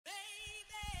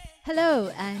Hello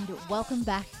and welcome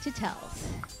back to Tells.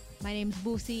 My name's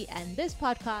Busi and this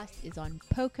podcast is on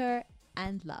poker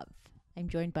and love. I'm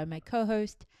joined by my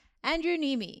co-host, Andrew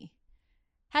Nemi.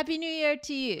 Happy New Year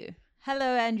to you.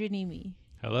 Hello, Andrew Nemi.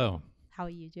 Hello. How are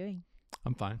you doing?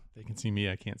 I'm fine. They can see me.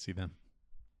 I can't see them.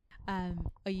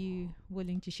 Are you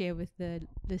willing to share with the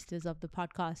listeners of the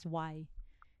podcast why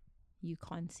you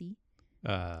can't see?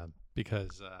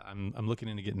 Because I'm looking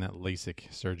into getting that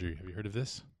LASIK surgery. Have you heard of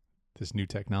this? This new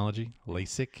technology,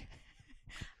 LASIK?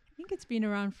 I think it's been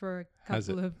around for a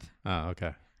couple of Oh,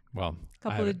 okay. Well,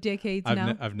 decades I've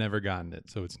now. I've never gotten it,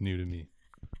 so it's new to me.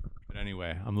 But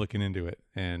anyway, I'm looking into it,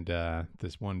 and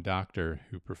this one doctor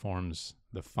who performs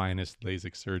the finest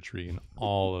LASIK surgery in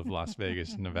all of Las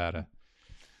Vegas, Nevada,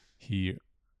 he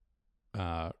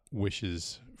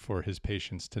wishes for his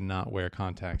patients to not wear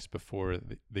contacts before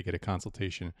they get a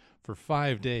consultation for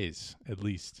 5 days at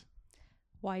least.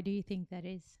 Why do you think that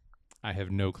is? I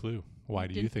have no clue. Why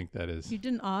do you think that is? You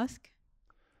didn't ask?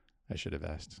 I should have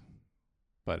asked.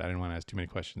 But I didn't want to ask too many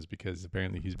questions because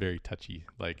apparently he's very touchy.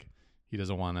 Like, he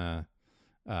doesn't want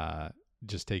to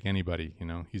just take anybody, you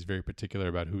know? He's very particular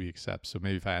about who he accepts. So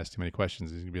maybe if I ask too many questions,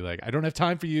 he's going to be like, I don't have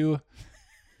time for you.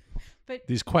 But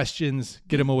these questions,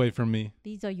 get them away from me.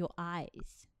 These are your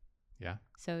eyes. Yeah.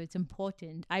 So it's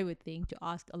important, I would think, to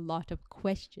ask a lot of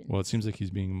questions. Well, it seems like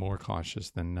he's being more cautious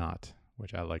than not,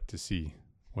 which I like to see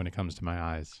when it comes to my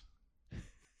eyes.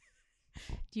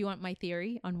 Do you want my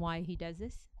theory on why he does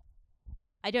this?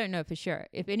 I don't know for sure.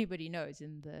 If anybody knows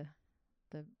in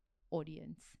the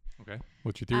audience. Okay.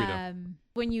 What's your theory, though?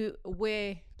 When you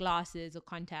wear glasses or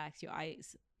contacts,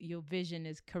 your vision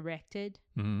is corrected.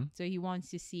 Mm-hmm. So he wants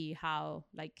to see how,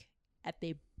 like, at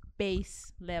the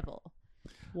base level,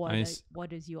 what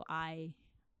is your eye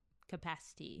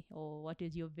capacity or what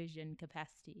is your vision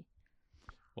capacity?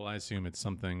 Well, I assume it's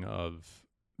something of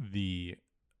the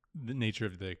nature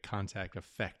of the contact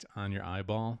effect on your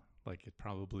eyeball. Like, it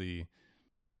probably,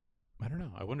 I don't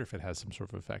know. I wonder if it has some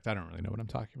sort of effect. I don't really know what I'm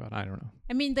talking about. I don't know.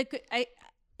 I mean,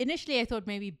 initially I thought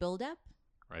maybe build up.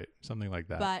 Right. Something like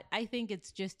that. But I think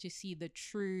it's just to see the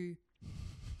true,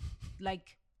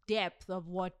 like, depth of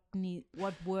what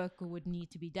work would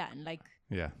need to be done. Like,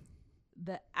 yeah,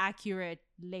 the accurate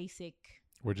LASIK.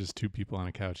 We're just two people on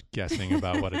a couch guessing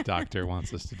about what a doctor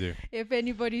wants us to do. If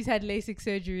anybody's had LASIK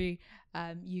surgery,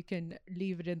 you can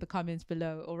leave it in the comments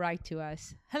below or write to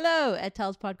us.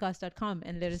 hello@tellspodcast.com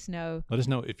and let us know. Let us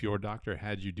know if your doctor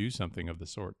had you do something of the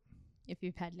sort. If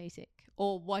you've had LASIK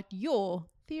or what your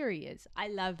theory is. I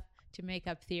love to make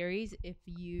up theories.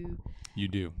 You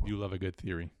do. You love a good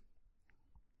theory.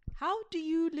 How do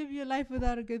you live your life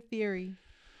without a good theory?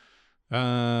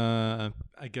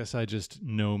 I guess I just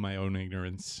know my own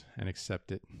ignorance and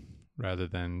accept it rather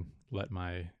than let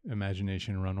my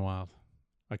imagination run wild.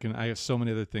 I have so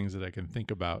many other things that I can think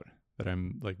about that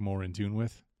I'm like more in tune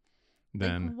with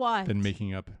than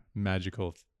making up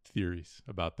magical theories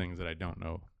about things that I don't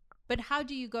know. But how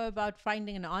do you go about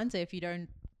finding an answer if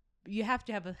you have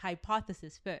to have a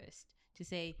hypothesis first to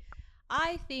say,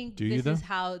 I think this is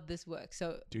how this works.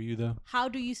 So do you though? How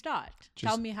do you start?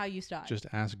 Tell me how you start. Just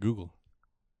ask Google.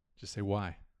 Just say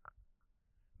why.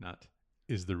 Not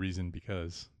is the reason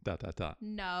because ...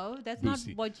 No, that's not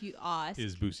what you asked.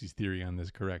 Is Busi's theory on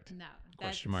this correct? No.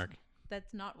 Question mark.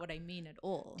 That's not what I mean at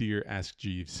all. Dear Ask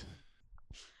Jeeves.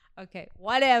 Okay,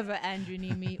 whatever, Andrew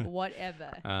Nemi,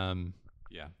 whatever.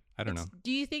 Yeah, I don't know.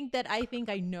 Do you think that I think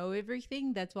I know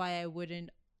everything? That's why I would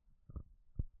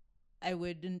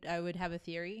have a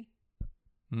theory?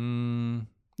 No,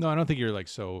 I don't think you're like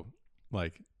so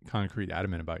like concrete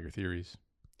adamant about your theories.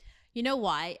 You know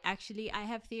why? Actually, I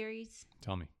have theories.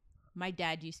 Tell me. My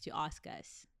dad used to ask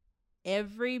us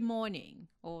every morning,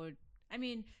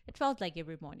 it felt like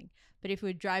every morning, but if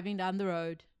we're driving down the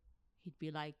road, he'd be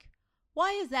like,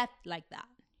 why is that like that?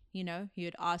 You know, he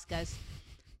would ask us,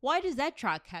 why does that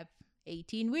truck have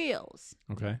 18 wheels?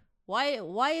 Okay.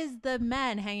 Why is the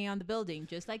man hanging on the building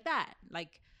just like that?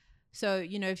 Like, so,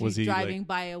 you know, if he's driving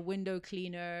by a window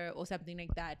cleaner or something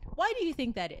like that, why do you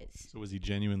think that is? So was he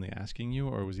genuinely asking you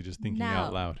or was he just thinking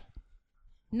out loud?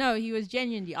 No, he was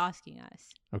genuinely asking us.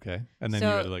 Okay. And then you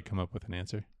had to like come up with an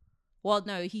answer? Well,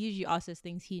 no, he usually asked us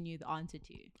things he knew the answer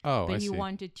to. Oh, but I see. He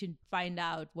wanted to find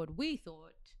out what we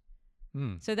thought.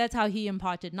 Hmm. So that's how he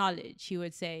imparted knowledge. He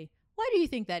would say, why do you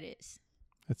think that is?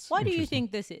 Why do you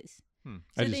think this is?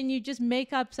 So then you just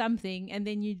make up something and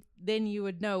then you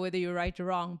would know whether you're right or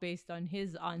wrong based on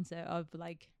his answer of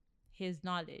like his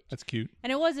knowledge. That's cute.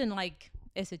 And it wasn't like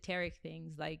esoteric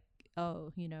things like,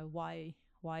 oh, you know, why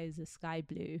is the sky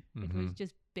blue? Mm-hmm. It was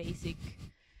just basic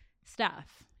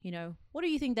stuff. You know, what do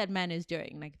you think that man is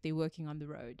doing? Like, they're working on the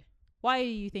road. Why do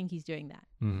you think he's doing that?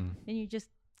 Mm-hmm. And you just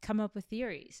come up with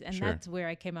theories. And Sure. that's where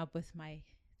I came up with my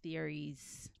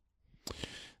theories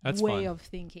That's way fun. of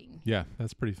thinking. Yeah,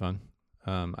 that's pretty fun.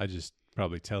 I just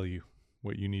probably tell you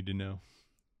what you need to know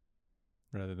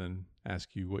rather than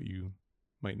ask you what you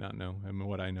might not know and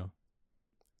what I know.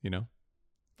 You know?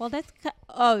 Well,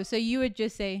 oh, so you would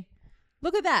just say,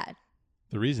 look at that.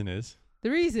 The reason is, The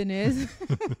reason is,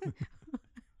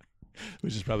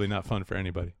 which is probably not fun for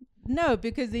anybody. no,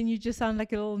 because then you just sound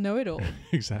like a little know-it-all.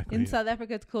 Exactly. In South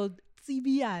Africa, it's called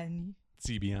Tsibiani.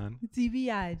 Tsibian.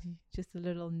 Tsibiani. Just a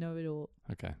little know-it-all.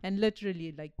 Okay. And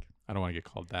literally, like, I don't want to get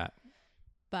called that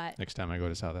but next time I go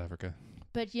to South Africa.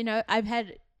 you know, I've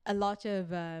had a lot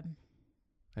of, I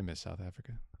miss South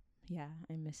Africa. yeah,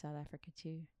 I miss South Africa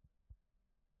too.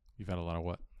 You've had a lot of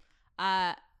what?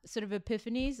 Sort of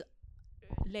epiphanies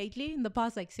lately in the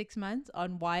past like 6 months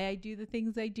on why I do the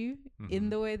things I do in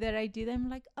the way that I do them.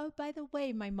 Like, oh, by the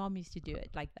way, my mom used to do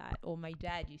it like that, or my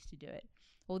dad used to do it,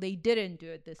 or they didn't do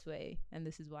it this way, and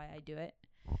this is why I do it.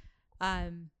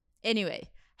 Anyway,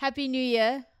 Happy New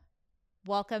Year.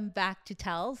 Welcome back to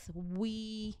Tells.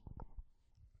 We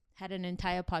had an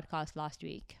entire podcast last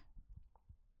week,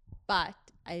 but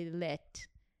I let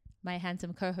my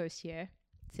handsome co-host here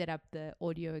set up the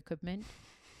audio equipment.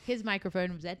 His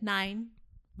microphone was at 9,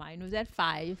 mine was at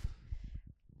 5,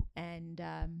 and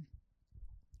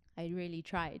I really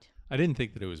tried. I didn't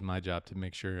think that it was my job to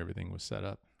make sure everything was set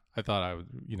up. I thought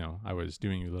I was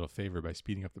doing you a little favor by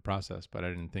speeding up the process, but I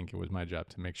didn't think it was my job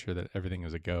to make sure that everything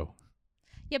is a go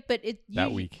Yeah, but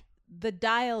that week. The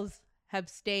dials have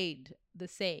stayed the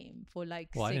same for like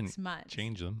Well, I 6 didn't months.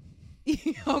 change them,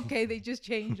 Okay, they just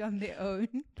changed on their own.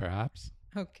 perhaps.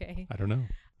 Okay. I don't know.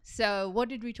 So, what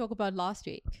did we talk about last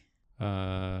week?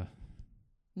 New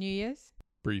Year's?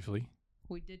 Briefly.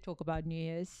 We did talk about New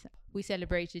Year's. We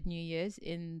celebrated New Year's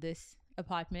in this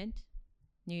apartment,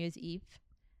 New Year's Eve,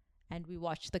 and we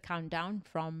watched the countdown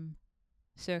from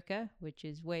Circa, which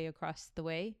is way across the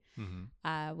way,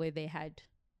 where they had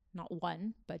not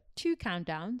one, but 2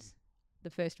 countdowns. The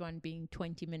first one being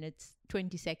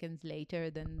 20 seconds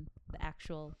later than the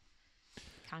actual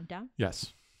countdown.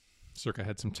 Yes. Circa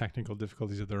had some technical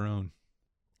difficulties of their own.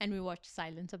 And we watched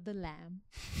Silence of the Lamb.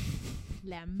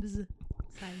 Lambs.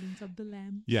 Silence of the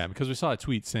Lamb. Yeah, because we saw a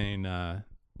tweet saying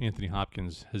Anthony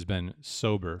Hopkins has been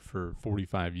sober for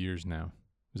 45 years now.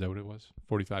 Is that what it was?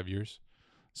 45 years?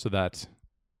 So that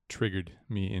triggered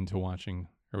me into watching,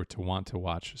 or to want to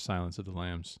watch, Silence of the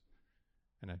Lambs.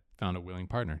 And I found a willing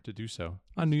partner to do so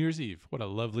on New Year's Eve. What a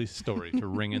lovely story to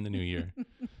ring in the new year.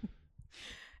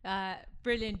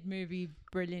 Brilliant movie,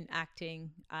 brilliant acting.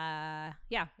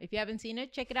 Yeah, if you haven't seen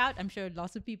it, check it out. I'm sure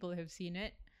lots of people have seen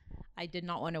it. I did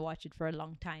not want to watch it for a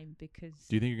long time because...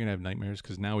 Do you think you're going to have nightmares?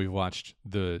 Because now we've watched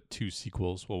the 2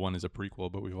 sequels. Well, one is a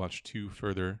prequel, but we've watched 2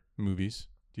 further movies.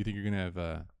 Do you think you're going to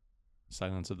have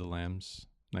Silence of the Lambs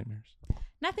nightmares?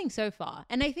 Nothing so far.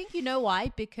 And I think you know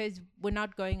why? Because we're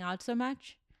not going out so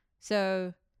much.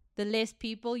 So the less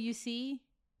people you see,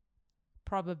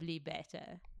 probably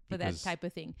better for Because that type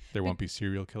of thing. There won't be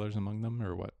serial killers among them,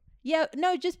 or what? Yeah,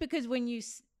 no, just because when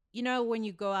when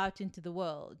you go out into the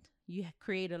world, you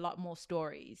create a lot more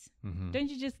stories. Mm-hmm. Don't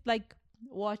you just like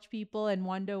watch people and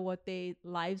wonder what their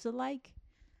lives are like?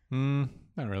 Not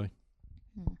really.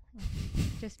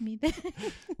 Just me then.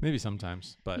 Maybe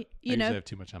sometimes, but I usually have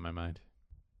too much on my mind.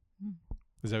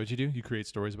 Is that what you do? You create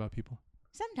stories about people?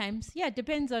 Sometimes. Yeah, it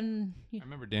depends on... I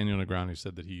remember Daniel Negreanu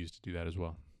said that he used to do that as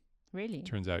well. Really?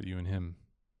 Turns out you and him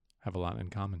have a lot in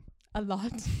common. A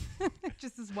lot.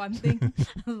 Just this one thing.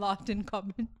 A lot in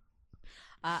common.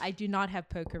 I do not have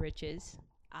poker riches.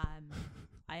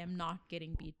 I am not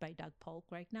getting beat by Doug Polk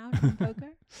right now in poker.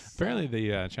 Apparently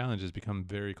the challenge has become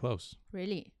very close.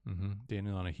 Really?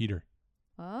 Daniel on a heater.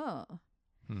 Oh.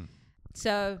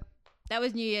 So that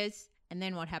was New Year's. And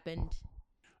then what happened?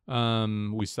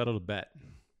 We settled a bet.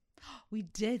 We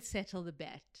did settle the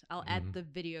bet. I'll add the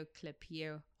video clip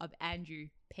here of Andrew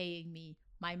paying me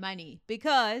my money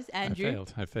because Andrew...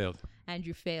 I failed.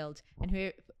 Andrew failed. And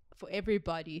here, for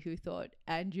everybody who thought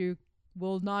Andrew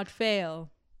will not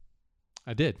fail...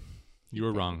 I did. You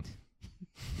were wrong.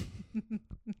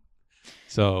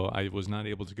 So I was not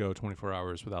able to go 24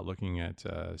 hours without looking at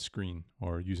a screen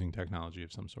or using technology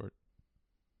of some sort.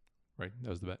 Right? That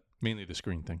was the bet. Mainly the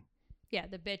screen thing. Yeah,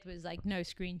 the bet was like no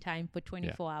screen time for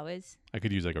 24 hours. I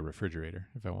could use like a refrigerator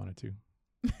if I wanted to.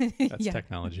 That's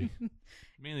technology.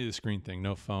 Mainly the screen thing.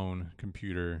 No phone,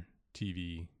 computer,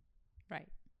 TV, right,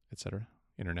 etc.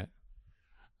 Internet.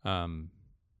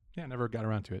 Never got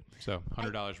around to it. So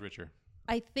 $100 richer.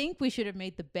 I think we should have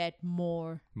made the bet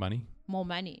more money. More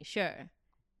money, sure,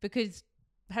 because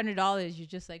 $100, you're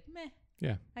just like, meh.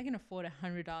 Yeah. I can afford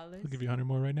 $100. I'll give you 100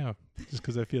 more right now, just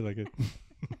because I feel like it.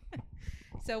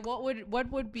 So what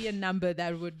would be a number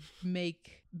that would make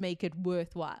it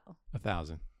worthwhile?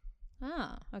 1,000.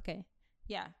 Ah, okay.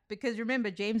 Yeah, because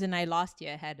remember, James and I last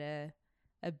year had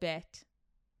a bet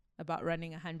about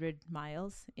running 100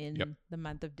 miles in the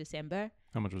month of December.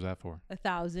 How much was that for?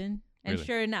 1,000. And Really?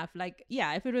 sure enough, like,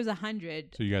 yeah, if it was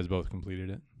 100, So you guys both completed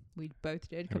it? we both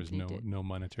did There was complete it. no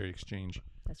monetary exchange.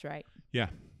 That's right.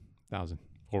 1,000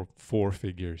 or 4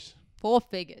 figures. 4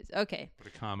 figures. Okay. Put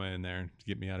a comma in there to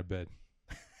get me out of bed.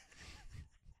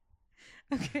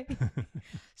 Okay.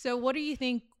 So what do you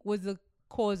think was the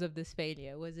cause of this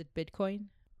failure? Was it Bitcoin?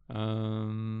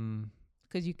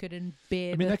 Because you couldn't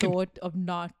bear the thought of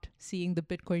not seeing the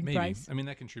Bitcoin maybe. price? I mean,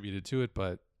 that contributed to it,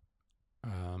 but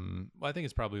well, I think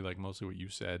it's probably like mostly what you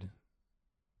said,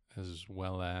 as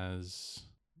well as,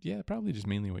 probably just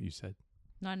mainly what you said.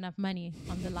 Not enough money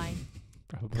on the line.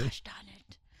 Probably. Gosh darn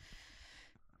it.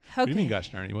 What do Okay. you mean, gosh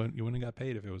darn it? You wouldn't have got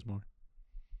paid if it was more.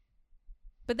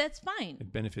 But that's fine.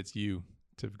 It benefits you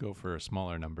to go for a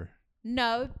smaller number.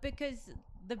 No, because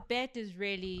the bet is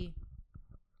really,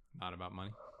 Not about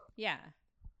money. yeah.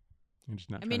 You're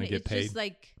just not I trying mean, to get it's paid. just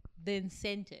like the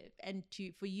incentive, and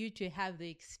for you to have the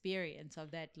experience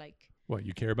of that, like, What,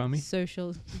 you care about me?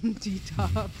 social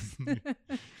detox.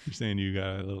 You're saying you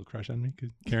got a little crush on me,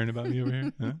 caring about me over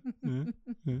here? Huh?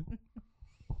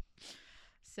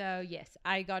 So yes,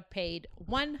 I got paid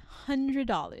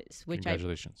 $100, which I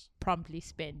Congratulations. promptly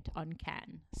spent on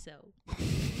Can. So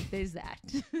there's that.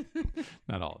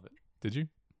 Not all of it. Did you?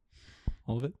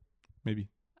 All of it? Maybe.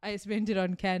 I spent it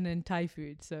on Can and Thai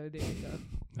food. So there you go.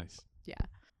 Nice. Yeah,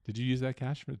 Did you use that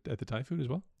cash at the Thai food as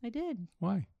well? I did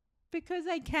Why? because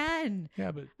I can.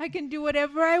 Yeah, but I can do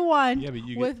whatever I want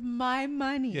you with my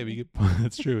money. get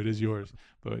that's true. It is yours,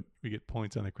 but we get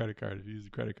points on the credit card if you use the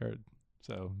credit card.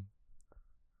 So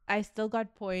I still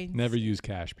got points. never use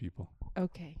cash, people.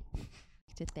 Okay.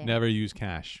 Sit there. Never use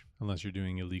cash unless you're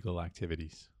doing illegal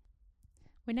activities.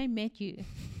 When I met you,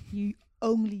 you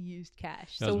only used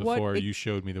cash. That so was before you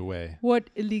showed me the way. what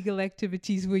illegal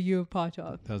activities were you a part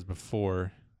of? That was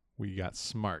before we got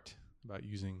smart about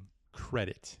using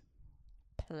credit.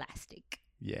 Plastic.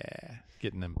 Yeah,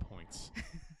 getting them points.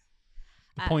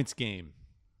 The points game.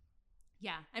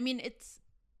 Yeah. I mean, it's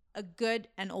a good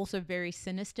and also very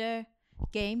sinister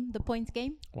game, the points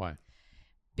game, Why?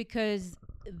 because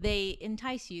they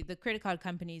entice you, the credit card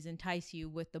companies entice you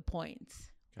with the points,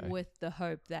 Okay. with the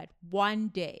hope that one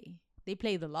day, they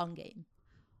play the long game,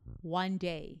 one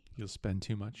day You'll spend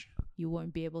too much. you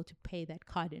won't be able to pay that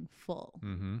card in full.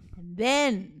 Mm-hmm. And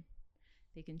then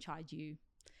they can charge you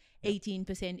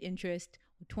 18% interest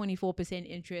or 24%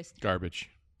 interest Garbage.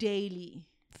 daily.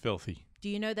 Filthy. Do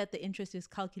you know that the interest is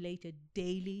calculated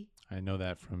daily? I know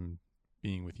that from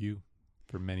being with you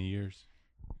for many years.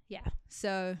 Yeah.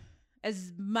 So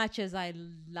as much as I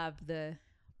love the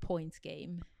points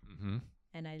game Mm-hmm.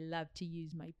 and I love to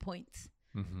use my points,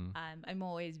 Mm-hmm. I'm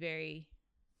always very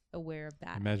aware of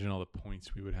that. Imagine all the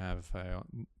points we would have if I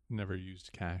never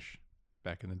used cash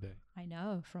back in the day. I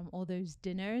know, from all those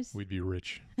dinners, We'd be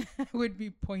rich. would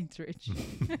be points rich.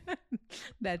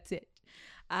 That's it.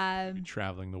 We'd be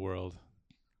traveling the world,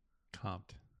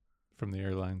 comped from the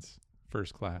airlines,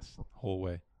 first class, whole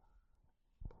way.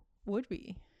 Would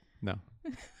we? No,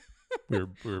 we were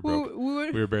broke.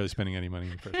 We We were barely spending any money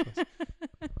in the first place.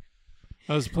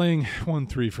 I was playing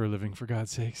 1-3 for a living, for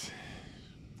God's sakes,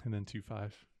 and then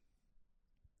 2-5.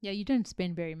 Yeah, you don't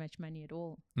spend very much money at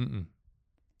all. Mm-mm.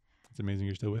 It's amazing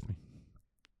you're still with me.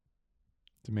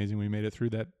 It's amazing we made it through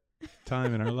that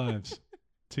time in our lives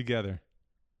together.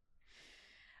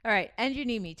 All right, Andrew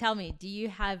Nemi, tell me, do you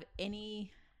have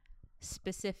any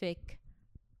specific,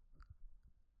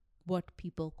 what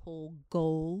people call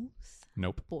goals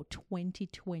Nope. for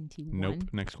 2021? Nope.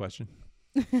 Next question.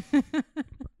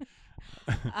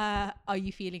 Are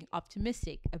you feeling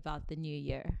optimistic about the new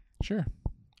year? Sure.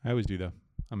 I always do, though.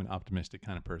 I'm an optimistic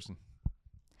kind of person.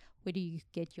 Where do you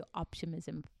get your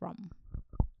optimism from?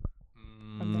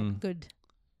 From that good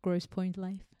Gross Point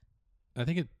life? I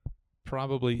think it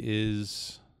probably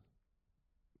is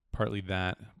partly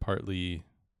that, partly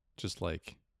just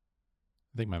like,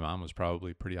 I think my mom was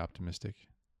probably pretty optimistic.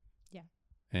 Yeah.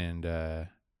 And,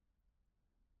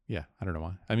 yeah, I don't know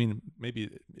why. I mean, maybe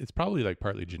it's probably like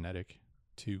partly genetic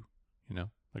too, you know?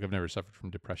 Like I've never suffered from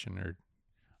depression or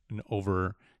an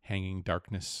overhanging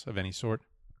darkness of any sort,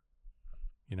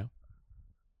 you know?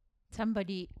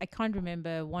 Somebody, I can't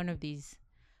remember, one of these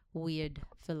weird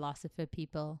philosopher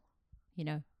people, you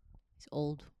know, these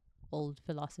old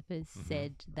philosophers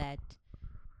said that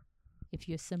if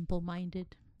you're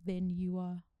simple-minded, then you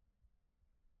are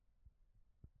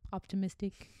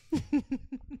optimistic.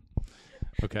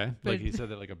 Okay. But- Like he said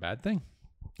that like a bad thing?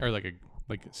 Or like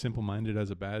simple-minded as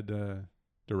a bad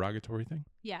derogatory thing?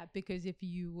 Yeah, because if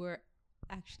you were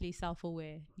actually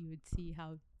self-aware, you would see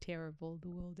how terrible the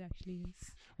world actually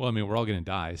is. Well, I mean, we're all going to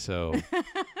die, so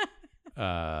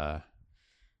that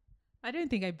I don't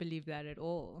think I believe that at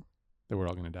all. we're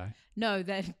all going to die. No,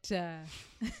 that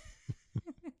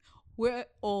we're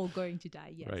all going to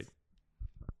die, yes. Right.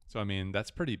 So, I mean,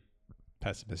 that's pretty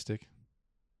pessimistic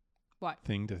What?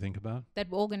 thing to think about. That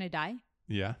we're all going to die?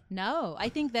 Yeah. No, I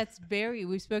think that's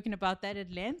we've spoken about that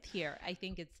at length here. I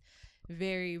think it's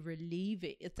very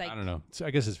relieving. It's like, I don't know. So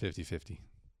I guess it's 50-50.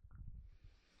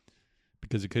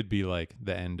 Because it could be like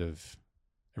the end of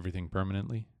everything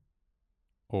permanently,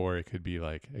 or it could be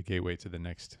like a gateway to the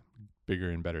next bigger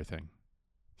and better thing.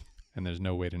 And there's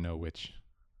no way to know which.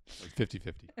 Like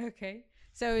 50-50. okay.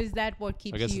 So is that what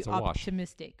keeps guess you it's a wash.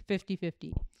 optimistic?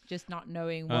 50-50. Just not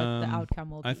knowing what the outcome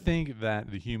will be. I think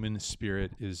that the human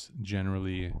spirit is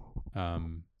generally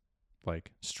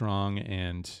like strong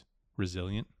and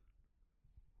resilient.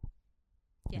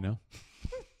 Yeah. You know?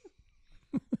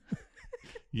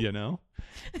 You know?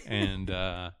 And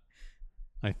I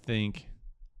think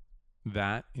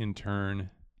that in turn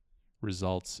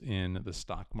results in the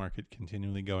stock market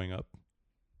continually going up.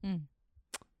 Mm.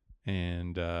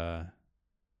 And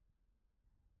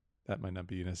that might not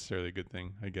be necessarily a good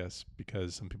thing, I guess,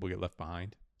 because some people get left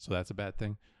behind. So that's a bad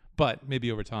thing. But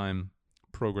maybe over time,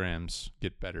 programs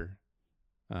get better.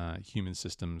 Human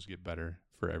systems get better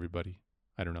for everybody.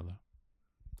 I don't know, though.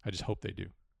 I just hope they do.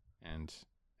 And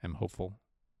am hopeful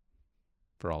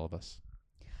for all of us.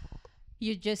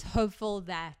 You're just hopeful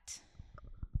that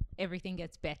everything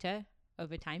gets better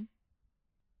over time.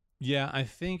 Yeah, I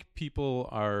think people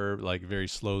are like very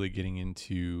slowly getting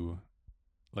into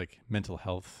like mental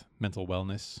health, mental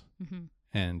wellness. Mm-hmm.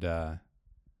 And I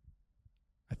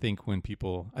think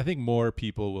more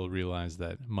people will realize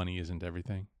that money isn't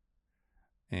everything.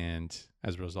 And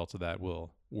as a result of that,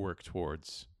 we'll work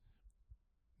towards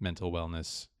mental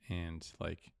wellness and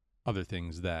like other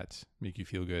things that make you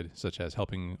feel good, such as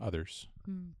helping others.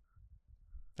 Mm.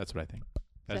 That's what I think.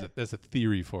 That's a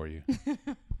theory for you.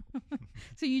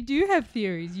 So you do have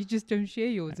theories. You just don't share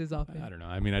yours as often. I don't know.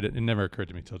 I mean, it never occurred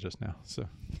to me till just now. So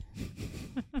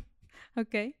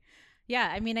Okay. Yeah,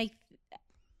 I mean,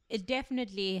 it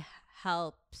definitely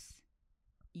helps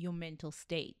your mental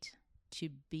state to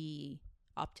be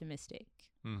optimistic,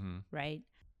 right?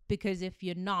 Because if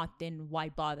you're not, then why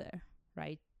bother,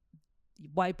 right?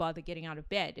 Why bother getting out of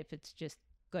bed if it's just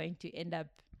going to end up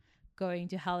going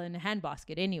to hell in a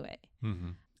handbasket anyway?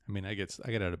 I mean, I get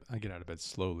out of bed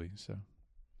slowly, so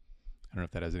I don't know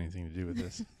if that has anything to do with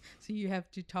this. So you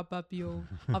have to top up your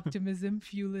optimism,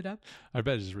 fuel it up. Our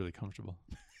bed is just really comfortable.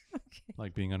 Okay.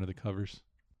 Like being under the covers.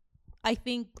 I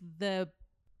think the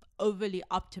overly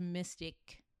optimistic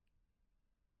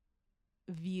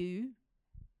view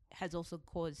has also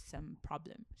caused some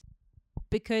problems,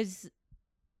 because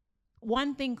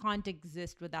one thing can't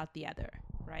exist without the other,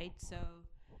 right? So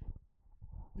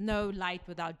no light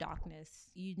without darkness.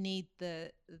 You need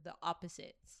the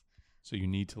opposites. So you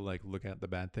need to like look at the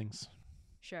bad things.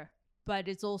 Sure. But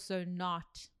it's also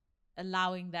not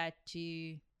allowing that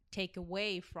to take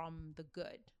away from the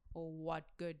good or what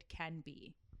good can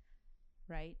be,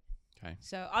 right? Okay.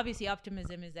 So obviously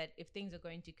optimism is that if things are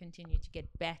going to continue to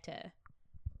get better,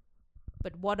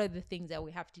 but what are the things that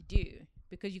we have to do?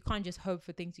 Because you can't just hope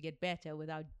for things to get better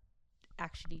without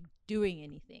actually doing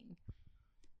anything.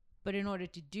 But in order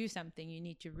to do something, you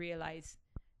need to realize,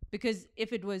 because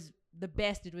if it was the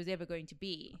best it was ever going to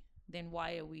be, then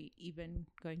why are we even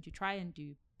going to try and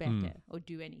do better or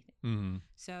do anything?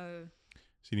 So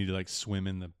you need to like swim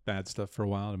in the bad stuff for a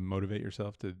while to motivate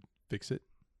yourself to fix it?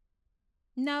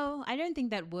 no, I don't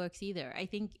think that works either. I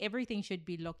think everything should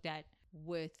be looked at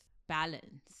with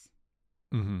balance.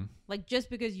 Like just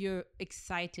because you're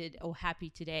excited or happy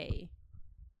today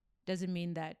doesn't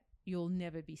mean that you'll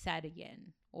never be sad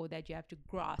again, or that you have to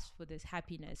grasp for this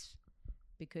happiness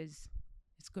because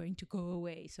it's going to go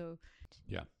away. So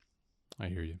yeah, I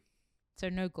hear you. So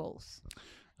no goals,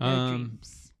 no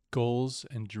dreams. Goals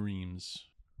and dreams.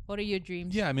 What are your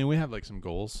dreams? Yeah, I mean, we have like some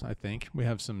goals, I think. We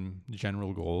have some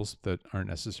general goals that aren't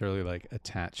necessarily like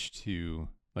attached to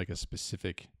like a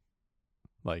specific,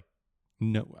 like,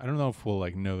 no, I don't know if we'll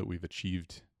like know that we've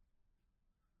achieved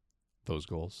those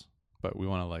goals, but we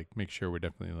want to like make sure we're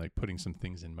definitely like putting some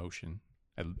things in motion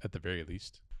at the very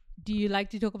least. Do you like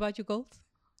to talk about your goals?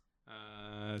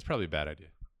 It's probably a bad idea.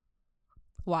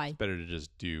 Why? It's better to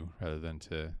just do rather than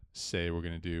to say we're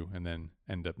going to do and then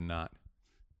end up not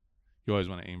You always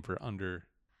want to aim for under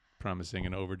promising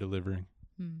and over delivering.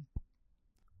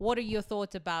 What are your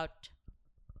thoughts about?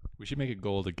 We should make a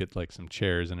goal to get like some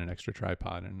chairs and an extra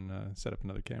tripod and set up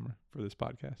another camera for this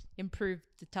podcast. Improve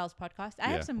the Tells podcast. I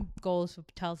Yeah. have some goals for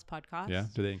Tells podcast. Yeah.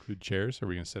 Do they include chairs or are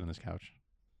we going to sit on this couch?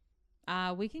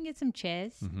 We can get some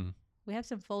chairs. Mm-hmm. We have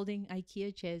some folding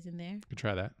IKEA chairs in there. Could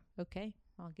try that. Okay.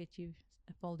 I'll get you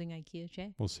a folding IKEA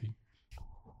chair. We'll see.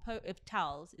 If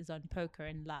Tells is on poker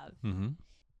and love, Mm-hmm.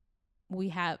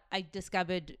 I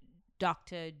discovered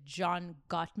Dr. John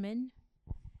Gottman.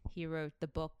 He wrote the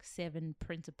book 7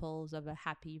 Principles of a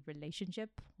Happy Relationship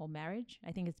or Marriage.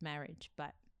 I think it's marriage,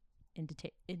 but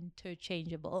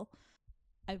interchangeable.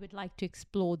 I would like to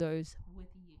explore those with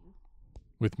you.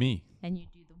 With me. And you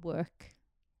do the work.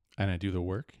 And I do the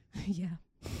work. Yeah.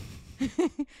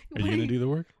 Are you going to do the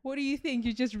work? What do you think?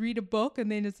 You just read a book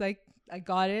and then it's like, I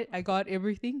got it. I got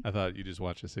everything. I thought you just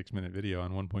watch a 6-minute video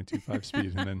on 1.25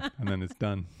 speed and then it's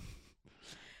done.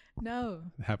 No.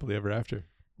 Happily ever after.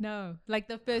 No. Like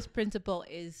the first principle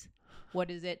is,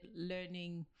 what is it?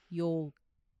 Learning your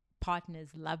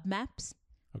partner's love maps,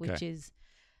 Okay. which is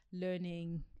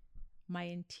learning my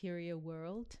interior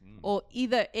world or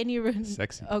either any...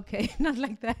 Sexy. Okay. Not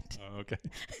like that. Oh, okay.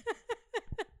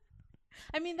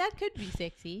 I mean, that could be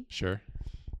sexy. Sure.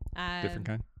 Different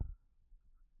kind?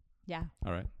 Yeah.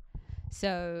 All right.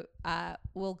 So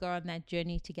we'll go on that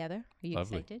journey together. Are you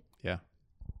Lovely. excited? Yeah.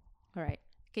 All right.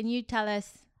 Can you tell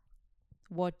us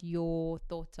what your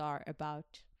thoughts are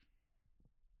about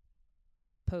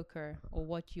poker or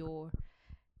what your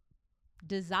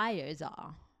desires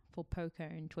are for poker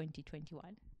in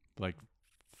 2021? Like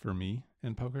for me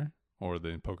in poker or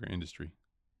the poker industry?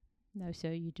 No,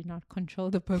 sir, you do not control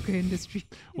the poker industry.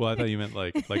 Well, I thought you meant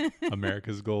like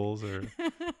America's goals or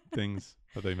things.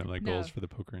 I thought you meant like No. goals for the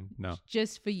poker. No.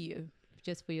 Just for you,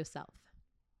 just for yourself.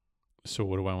 So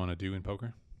what do I want to do in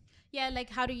poker? Yeah, like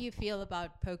how do you feel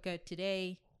about poker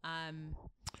today?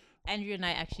 Andrew and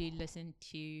I actually listened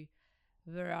to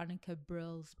Veronica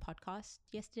Brill's podcast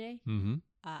yesterday. Mm-hmm.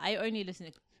 I only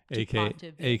listened to AKA, part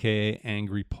of it. AKA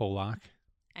Angry Polak.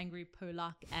 Angry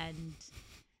Polak and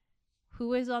who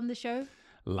was on the show?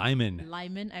 Lyman.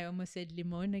 Lyman. I almost said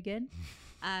Limon again.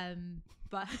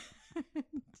 But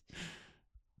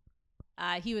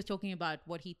he was talking about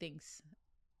what he thinks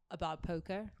about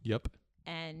poker. Yep.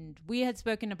 And we had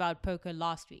spoken about poker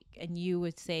last week, and you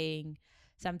were saying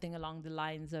something along the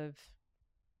lines of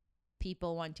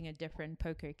people wanting a different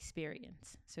poker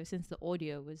experience. So since the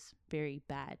audio was very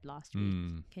bad last week,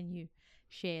 can you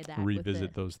share that?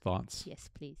 Revisit those thoughts. Yes,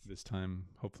 please. This time,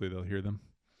 hopefully they'll hear them.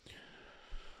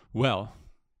 Well,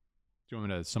 do you want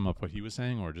me to sum up what he was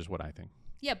saying or just what I think?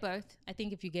 Yeah, both. I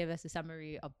think if you gave us a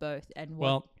summary of both and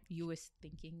what you were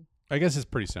thinking. I guess it's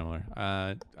pretty similar.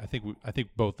 I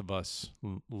think both of us,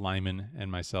 Lyman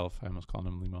and myself, I almost called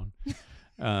him Limon.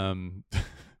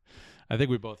 I think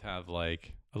we both have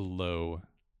like a low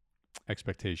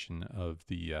expectation of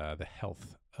the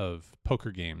health of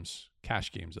poker games,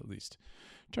 cash games at least.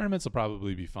 Tournaments will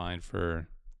probably be fine for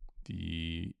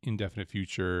the indefinite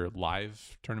future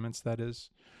live tournaments, that is.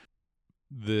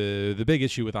 The big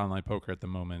issue with online poker at the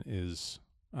moment is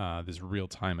this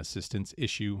real-time assistance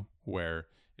issue where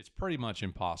it's pretty much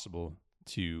impossible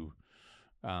to,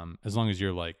 as long as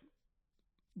you're like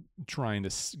trying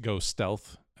to go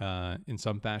stealth in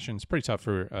some fashion, it's pretty tough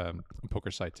for a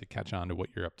poker site to catch on to what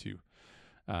you're up to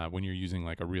when you're using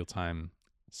like a real-time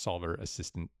solver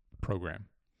assistant program.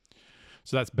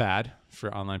 So that's bad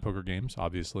for online poker games,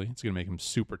 obviously. It's going to make them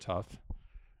super tough.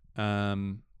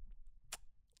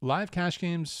 Live cash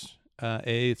games,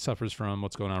 it suffers from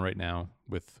what's going on right now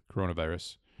with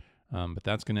coronavirus. But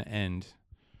that's going to end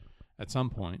at some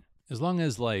point. As long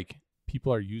as like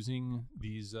people are using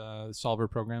these solver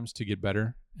programs to get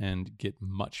better and get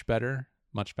much better,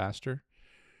 much faster,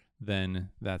 then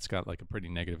that's got like a pretty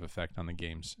negative effect on the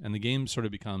games. And the game sort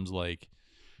of becomes like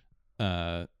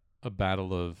a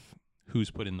battle of who's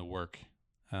put in the work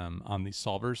on these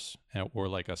solvers, or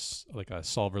like a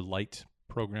solver light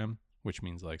program, which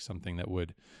means like something that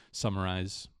would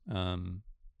summarize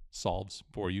solves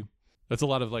for you. That's a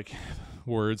lot of like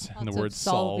words and the word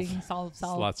solve.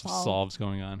 Lots of solves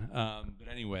going on. But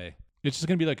anyway, it's just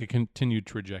going to be like a continued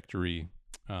trajectory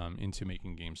into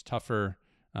making games tougher.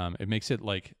 It makes it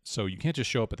like, so you can't just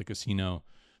show up at the casino,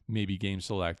 maybe game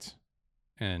select,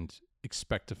 and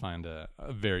expect to find a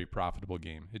very profitable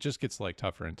game. It just gets like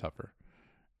tougher and tougher.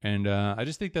 And I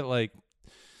just think that like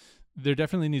there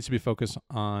definitely needs to be focus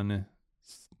on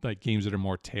like games that are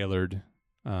more tailored,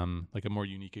 like a more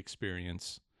unique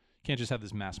experience. Can't just have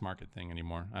this mass market thing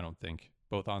anymore, I don't think,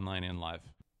 both online and live.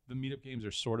 The meetup games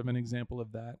are sort of an example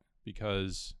of that.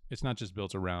 because it's not just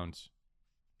built around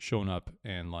showing up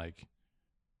and like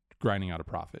grinding out a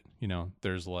profit. You know,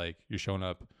 there's like you're showing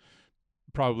up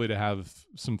probably to have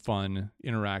some fun,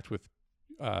 interact with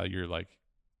your like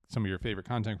some of your favorite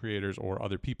content creators or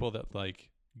other people that like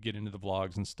get into the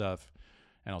vlogs and stuff,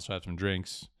 and also have some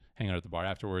drinks, hang out at the bar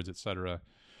afterwards, etc.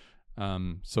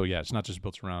 So yeah, it's not just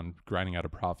built around grinding out a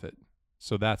profit.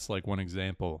 So that's like one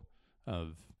example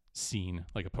of scene,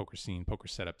 like a poker scene, poker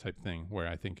setup type thing, where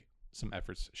I think some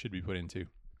efforts should be put into.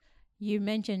 You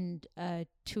mentioned a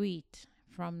tweet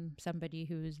from somebody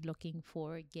who was looking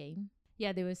for a game.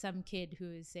 Yeah, there was some kid who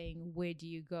was saying, where do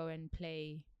you go and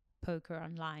play poker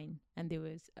online? And there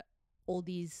was all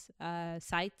these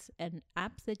sites and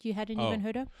apps that you hadn't even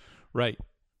heard of. Right.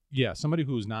 Yeah, somebody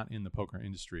who was not in the poker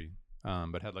industry,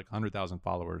 but had like 100,000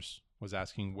 followers, was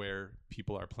asking where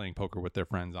people are playing poker with their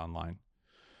friends online.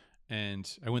 And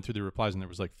I went through the replies, and there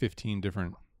was like 15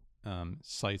 different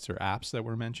sites or apps that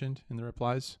were mentioned in the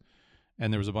replies.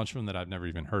 And there was a bunch of them that I've never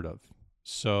even heard of.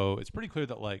 So it's pretty clear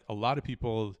that like a lot of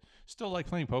people still like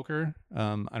playing poker.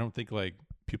 I don't think like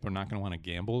people are not going to want to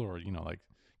gamble or, you know, like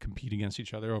compete against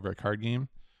each other over a card game.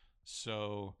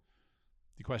 So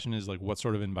the question is like, what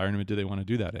sort of environment do they want to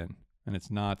do that in? And it's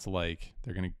not like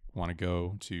they're going to want to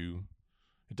go to,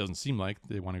 it doesn't seem like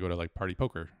they want to go to like party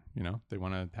poker. You know, they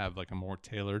want to have like a more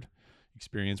tailored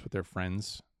experience with their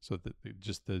friends, so that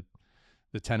just the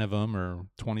 10 of them or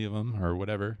 20 of them or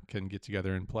whatever can get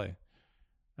together and play.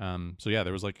 So yeah,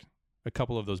 there was like a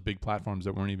couple of those big platforms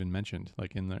that weren't even mentioned,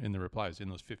 like in the replies, in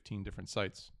those 15 different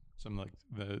sites. Some like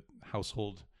the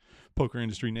household poker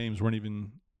industry names weren't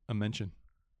even a mention.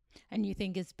 And you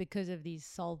think it's because of these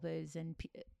solvers and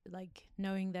like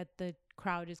knowing that the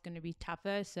crowd is going to be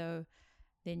tougher, so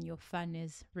then your fun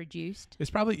is reduced? It's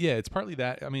probably, yeah, it's partly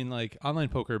that. I mean, like online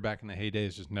poker back in the heyday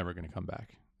is just never going to come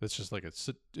back. It's just like it's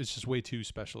just way too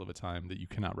special of a time that you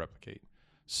cannot replicate.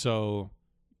 So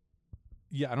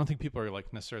yeah, I don't think people are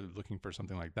like necessarily looking for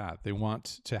something like that. They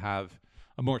want to have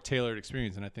a more tailored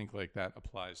experience, and I think like that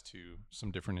applies to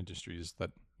some different industries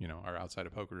that, you know, are outside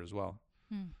of poker as well.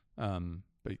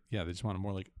 But yeah, they just want a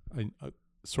more like a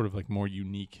sort of like more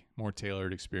unique, more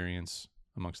tailored experience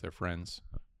amongst their friends,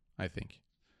 I think.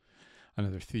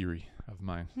 Another theory of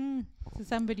mine. So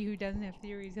somebody who doesn't have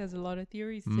theories has a lot of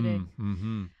theories today.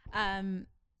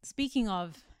 Speaking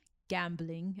of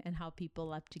gambling and how people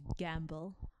love to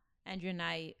gamble, Andrew and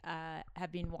I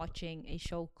have been watching a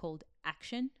show called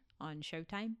Action on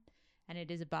Showtime, and it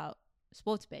is about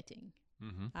sports betting,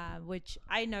 which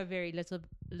I know very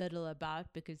little about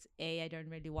because I don't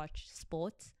really watch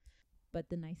sports, but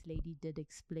the nice lady did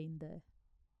explain the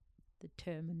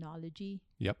terminology.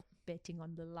 Yep. Betting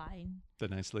on the line. The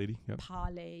nice lady. Yep.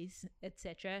 Parlays,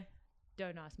 etc.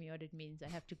 Don't ask me what it means. I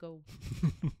have to go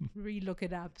re-look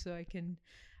it up so I can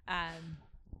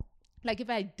like if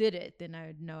I did it, then I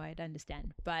would know, I'd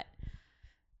understand. But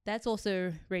that's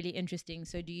also really interesting.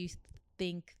 So do you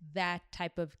think that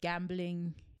type of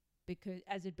gambling, because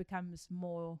as it becomes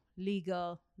more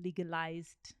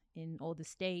legalized in all the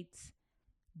states,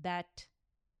 that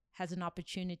has an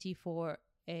opportunity for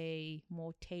a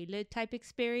more tailored type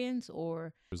experience?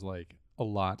 Or there's like a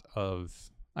lot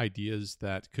of ideas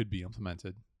that could be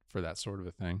implemented for that sort of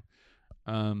a thing.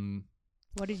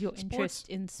 What is your interest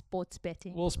in sports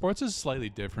betting? Well, sports is slightly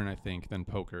different, I think, than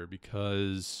poker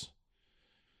because,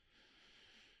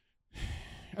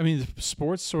 I mean,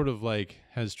 sports sort of like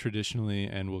has traditionally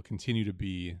and will continue to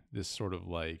be this sort of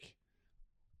like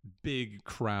big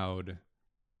crowd,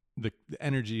 the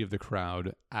energy of the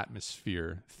crowd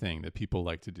atmosphere thing that people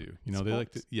like to do. You know, they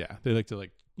like to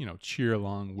like, you know, cheer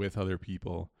along with other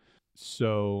people.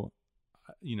 So,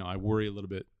 you know, I worry a little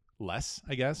bit less,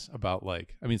 I guess, about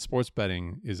like, I mean, sports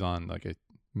betting is on like a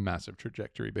massive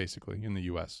trajectory basically in the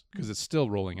US because it's still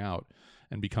rolling out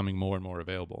and becoming more and more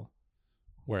available.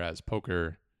 Whereas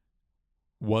poker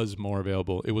was more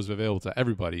available. It was available to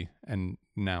everybody, and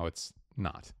now it's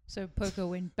not. So poker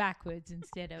went backwards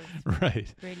instead of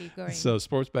right. really going. So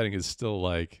sports betting is still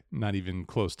like not even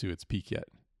close to its peak yet.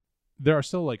 There are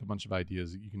still like a bunch of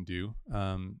ideas that you can do.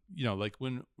 You know, like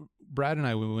when Brad and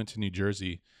I, when we went to New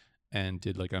Jersey and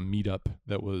did like a meetup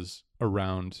that was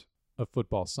around a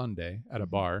football Sunday at a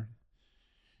bar,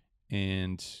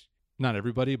 and not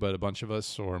everybody, but a bunch of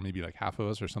us, or maybe like half of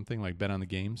us or something, like bet on the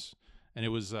games. And it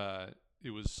was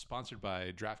sponsored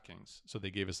by DraftKings. So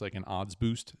they gave us like an odds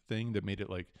boost thing that made it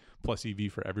like plus EV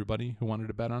for everybody who wanted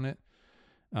to bet on it.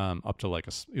 Up to like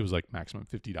it was like maximum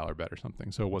 $50 bet or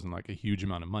something. So it wasn't like a huge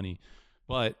amount of money,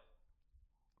 but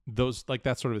those, like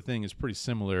that sort of a thing is pretty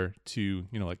similar to,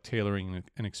 you know, like tailoring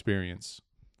an experience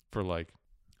for like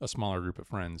a smaller group of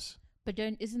friends. But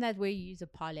isn't that where you use a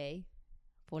parlay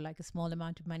for like a small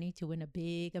amount of money to win a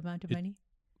big amount of money?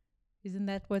 Isn't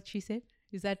that what she said?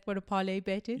 Is that what a parlay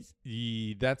bet is?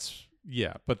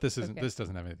 But this isn't. Okay. This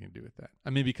doesn't have anything to do with that.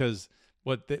 I mean, because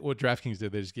what DraftKings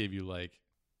did, they just gave you like,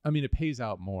 I mean, it pays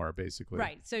out more basically.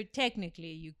 Right. So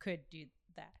technically, you could do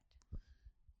that.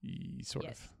 Sort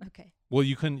Yes. of. Okay. Well,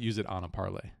 you couldn't use it on a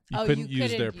parlay. You Oh, couldn't you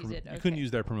use their couldn't use it. you couldn't Okay.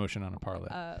 use their promotion on a parlay.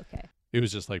 Okay. It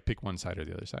was just like pick one side or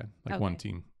the other side, like one Okay.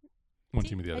 team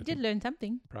See, or the other. I did team. learn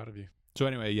something. Proud of you. So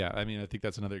anyway, yeah, I mean, I think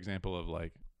that's another example of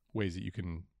like ways that you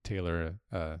can tailor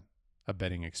a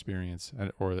betting experience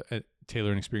or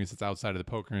tailor an experience that's outside of the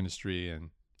poker industry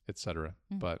and etc.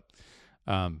 Mm. But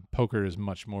poker is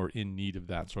much more in need of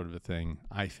that sort of a thing,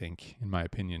 I think, in my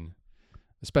opinion,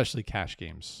 especially cash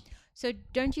games. So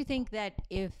don't you think that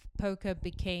if poker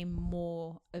became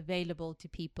more available to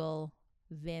people,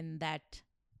 then that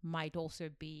might also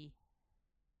be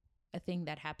a thing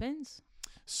that happens?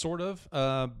 Sort of,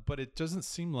 but it doesn't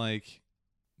seem like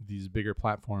these bigger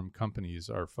platform companies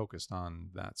are focused on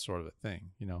that sort of a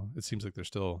thing. You know, it seems like they're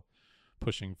still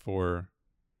pushing for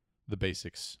the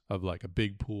basics of like a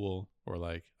big pool or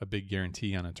like a big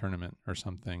guarantee on a tournament or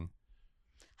something.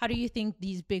 How do you think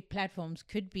these big platforms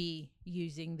could be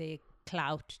using their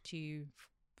clout to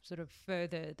sort of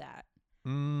further that?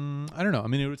 I don't know. I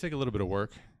mean, it would take a little bit of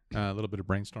work, a little bit of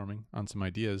brainstorming on some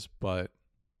ideas, but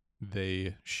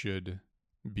they should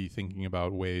be thinking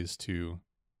about ways to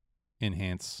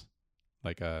enhance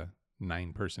like a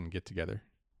 9-person get together.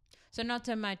 So not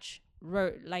so much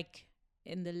like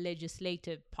in the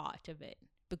legislative part of it,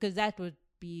 because that would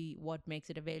be what makes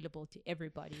it available to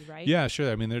everybody, right? Yeah,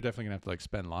 sure. I mean, they're definitely gonna have to like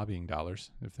spend lobbying dollars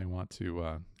if they want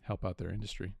to help out their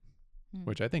industry,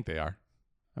 which I think they are.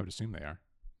 I would assume they are,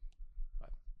 but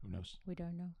who knows? We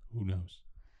don't know. Who knows?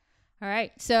 All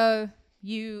right. So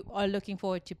you are looking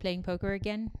forward to playing poker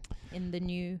again in the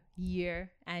new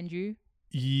year, Andrew?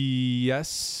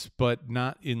 Yes, but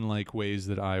not in like ways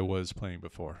that I was playing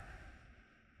before.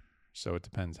 So it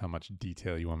depends how much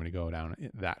detail you want me to go down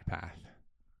that path.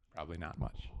 Probably not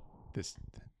much. This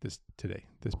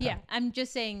path. Yeah, I'm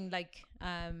just saying, like,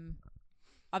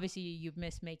 obviously you've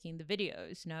missed making the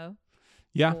videos, no?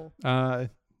 Yeah. Or-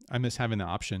 I miss having the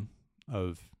option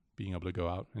of being able to go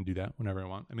out and do that whenever I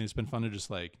want. I mean, it's been fun to just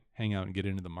like hang out and get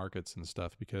into the markets and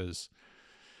stuff, because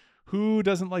who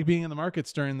doesn't like being in the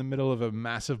markets during the middle of a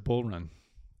massive bull run?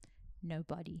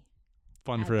 Nobody.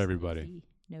 Fun for everybody, Absolutely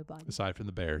nobody. aside from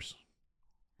the bears.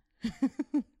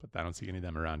 But I don't see any of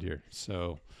them around here.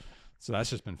 So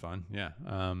that's just been fun. Yeah.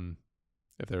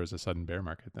 If there was a sudden bear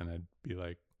market, then I'd be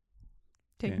like,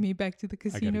 Take me back to the I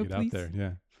gotta casino, get please. out there.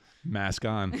 Yeah. Mask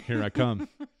on. Here I come.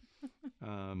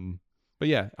 But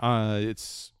yeah,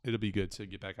 it'll be good to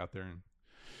get back out there and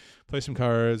play some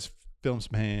cards, film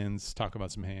some hands, talk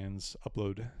about some hands,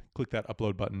 click that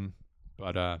upload button.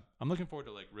 But I'm looking forward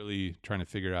to like really trying to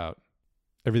figure out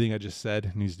everything I just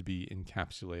said needs to be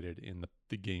encapsulated in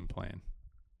the game plan.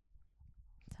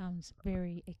 Sounds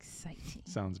very exciting.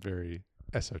 Sounds very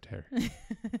esoteric.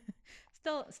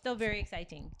 Still very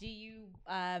exciting. Do you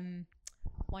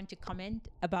want to comment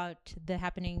about the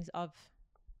happenings of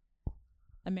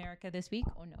America this week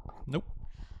or no? Nope.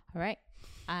 All right.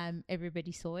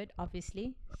 Everybody saw it,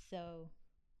 obviously. So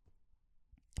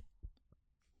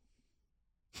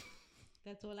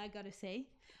that's all I got to say.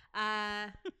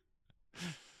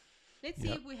 Let's see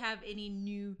if we have any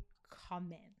new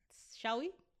comments, shall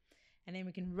we? And then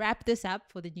we can wrap this up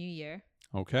for the new year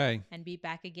Okay. and be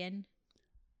back again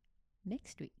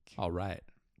next week. All right.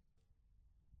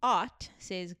 Art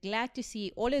says, glad to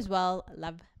see all is well.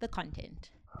 Love the content.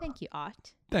 Thank you,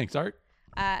 Art. Thanks, Art.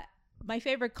 My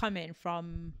favorite comment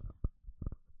from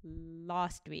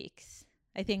last week's,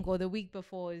 I think, or the week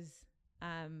before's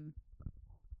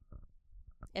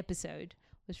episode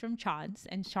was from Chance.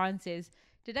 And Chance says,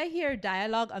 did I hear a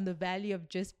dialogue on the value of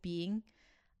just being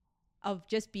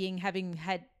having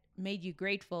had made you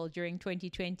grateful during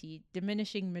 2020,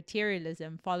 diminishing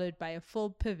materialism followed by a full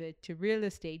pivot to real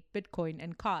estate, Bitcoin,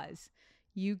 and cars?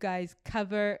 You guys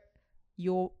cover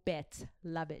your bets.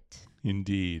 Love it.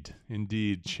 Indeed,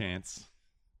 Chance.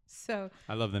 So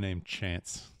I love the name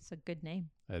Chance. it's a good name.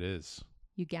 That is.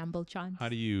 You gamble, Chance. How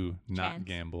do you not Chance.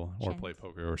 gamble or Chance. play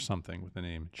poker or something with the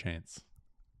name Chance?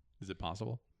 Is it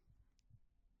possible?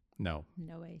 No.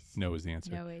 No ways. No is the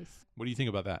answer. No ways. What do you think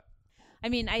about that? I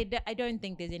mean, I don't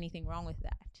think there's anything wrong with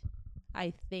that.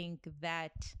 I think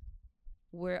that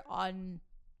we're on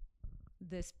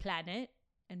this planet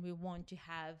and we want to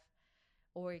have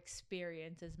or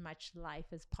experience as much life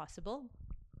as possible.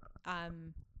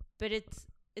 But it's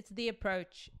the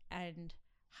approach and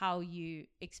how you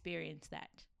experience that,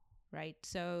 right?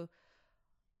 So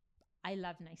I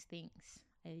love nice things.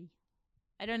 I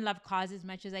don't love cars as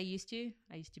much as I used to.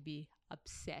 I used to be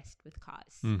obsessed with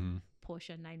cars. Mm-hmm.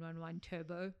 Porsche 911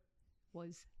 Turbo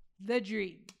was the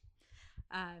dream.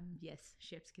 Yes,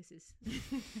 chef's kisses.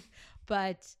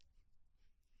 But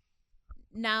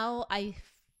now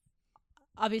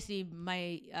obviously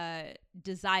my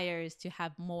desire is to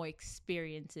have more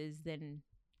experiences than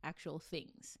actual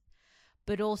things.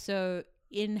 But also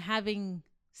in having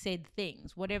said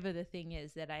things, whatever the thing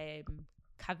is that I am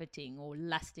coveting or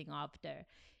lusting after,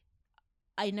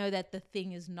 I know that the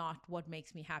thing is not what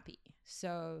makes me happy.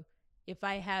 So if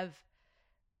I have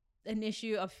an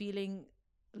issue of feeling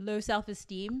low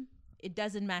self-esteem, it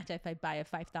doesn't matter if I buy a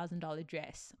 $5,000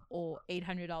 dress or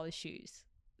 $800 shoes.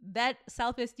 That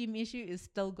self-esteem issue is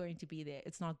still going to be there.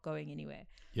 It's not going anywhere.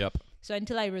 Yep. So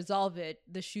until I resolve it,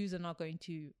 the shoes are not going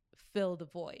to fill the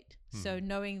void. So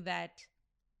knowing that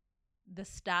the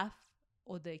stuff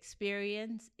or the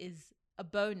experience is a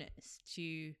bonus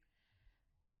to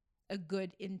a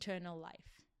good internal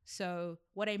life. So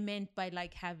what I meant by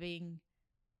like having,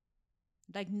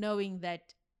 like knowing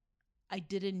that I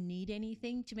didn't need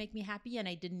anything to make me happy and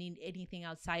I didn't need anything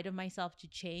outside of myself to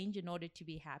change in order to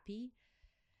be happy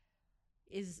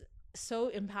is so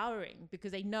empowering,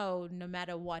 because I know no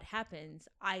matter what happens,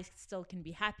 I still can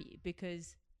be happy,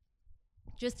 because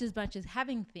just as much as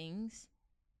having things,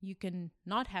 you can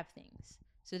not have things.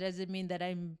 So does it mean that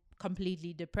I'm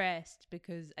completely depressed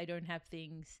because I don't have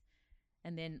things,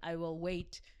 and then I will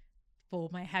wait for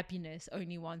my happiness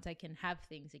only once I can have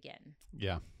things again?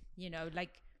 Yeah. You know,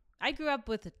 like I grew up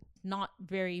with not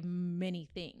very many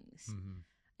things. Mm-hmm.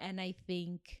 And I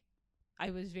think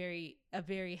I was a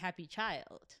very happy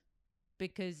child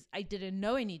because I didn't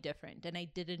know any different. And I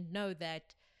didn't know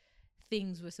that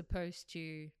things were supposed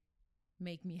to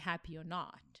make me happy or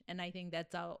not. And I think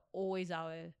that's always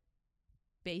our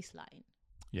baseline.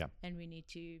 Yeah. And we need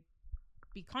to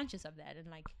be conscious of that.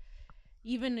 And like,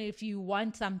 even if you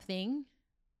want something,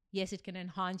 yes, it can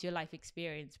enhance your life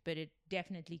experience, but it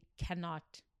definitely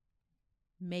cannot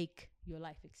make your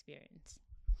life experience.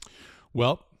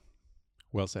 Well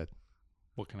said.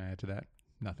 What can I add to that?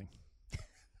 Nothing.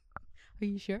 Are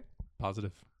you sure?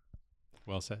 Positive.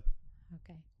 Well said.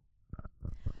 Okay.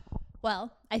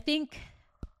 Well, I think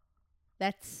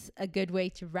that's a good way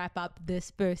to wrap up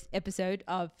this first episode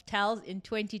of Tales in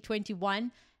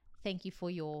 2021. Thank you for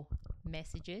your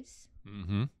messages.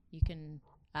 Mm-hmm. You can,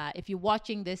 if you're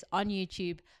watching this on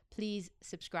YouTube, please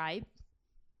subscribe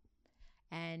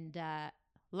and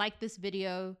like this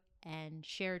video and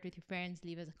share it with your friends.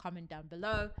 Leave us a comment down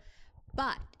below.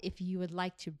 But if you would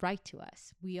like to write to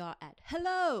us, we are at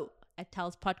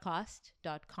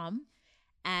hello@talspodcast.com,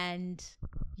 and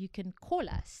you can call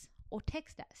us or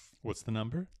text us. What's the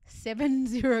number?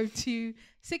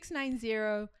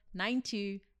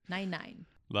 702-690-9299.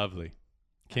 Lovely.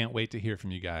 Can't wait to hear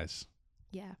from you guys.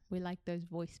 Yeah, we like those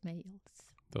voicemails.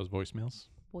 Those voicemails?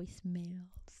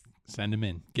 Send them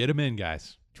in. Get them in,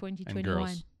 guys. 2021. And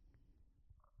girls.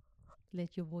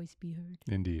 Let your voice be heard.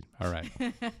 Indeed. All right.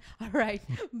 All right.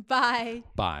 Bye.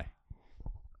 Bye.